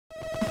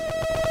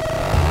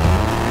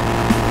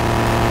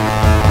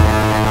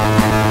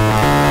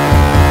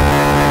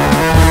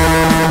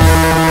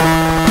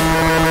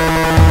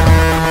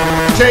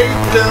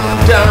them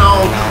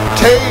down,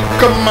 take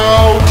them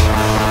out.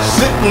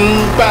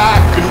 Sitting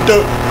back in the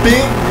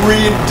big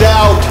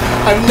redoubt.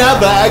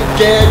 Another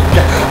gig,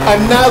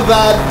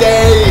 another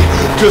day,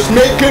 just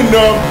making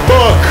a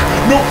buck.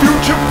 No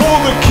future for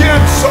the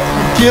kids, so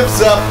who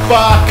gives a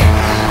fuck?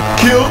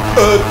 Kill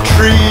a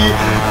tree,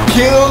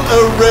 kill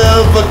a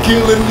river,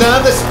 kill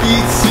another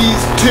species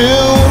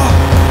too.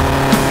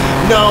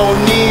 No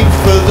need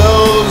for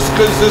those,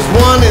 cause there's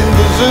one in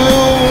the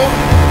zoo.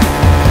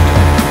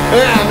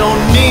 I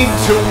don't need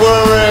to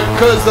worry,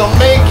 cause I'll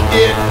make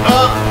it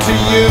up to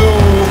you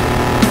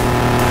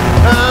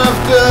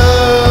after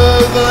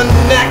the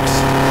next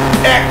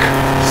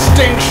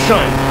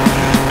extinction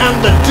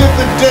and the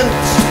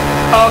dividends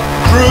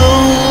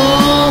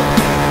accrue.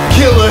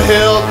 Kill a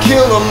hill,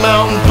 kill a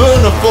mountain,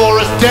 burn a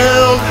forest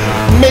down,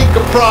 make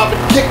a profit,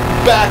 kick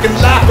back and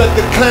laugh at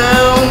the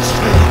clowns.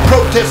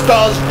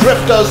 Protesters,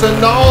 drifters,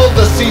 and all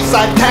the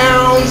seaside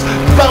towns,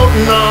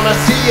 floating on a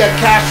sea of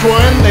cash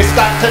when they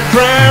start to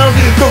drown.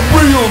 The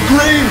real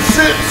green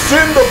sits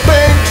in the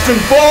banks and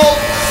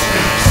vaults.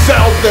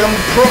 Sell them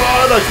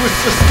products with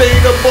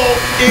sustainable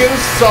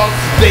insults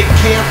they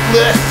can't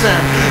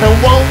listen and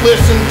won't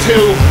listen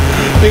to,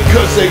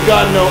 because they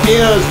got no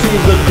ears to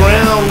the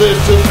ground.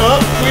 Listen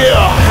up, we'll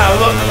have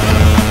a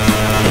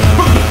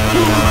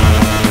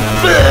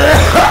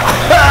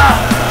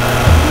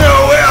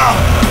nowhere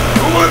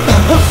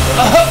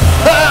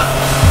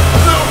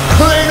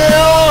clean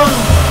on.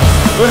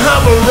 We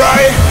have a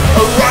right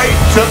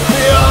to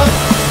fear.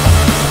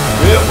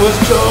 It was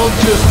told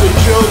just a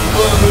joke,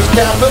 but who's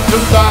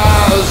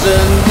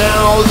capitalizing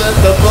now that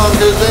the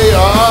bunkers they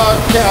are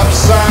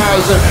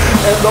capsizing,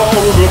 and all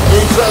of the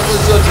food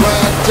services are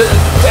dramatizing.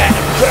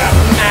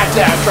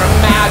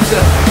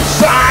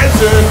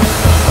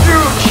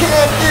 You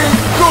can't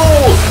eat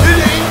gold, it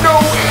ain't no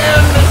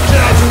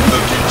energizing.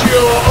 Look at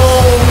your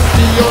own,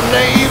 to your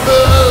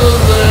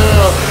neighbors.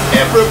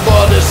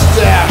 Everybody's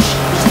stash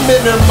is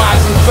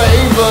minimizing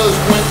favors.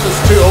 Winter's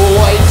still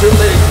late till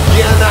they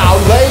begin our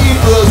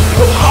labors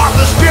of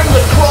harvesting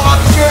the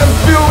crops and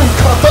filling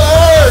coffers.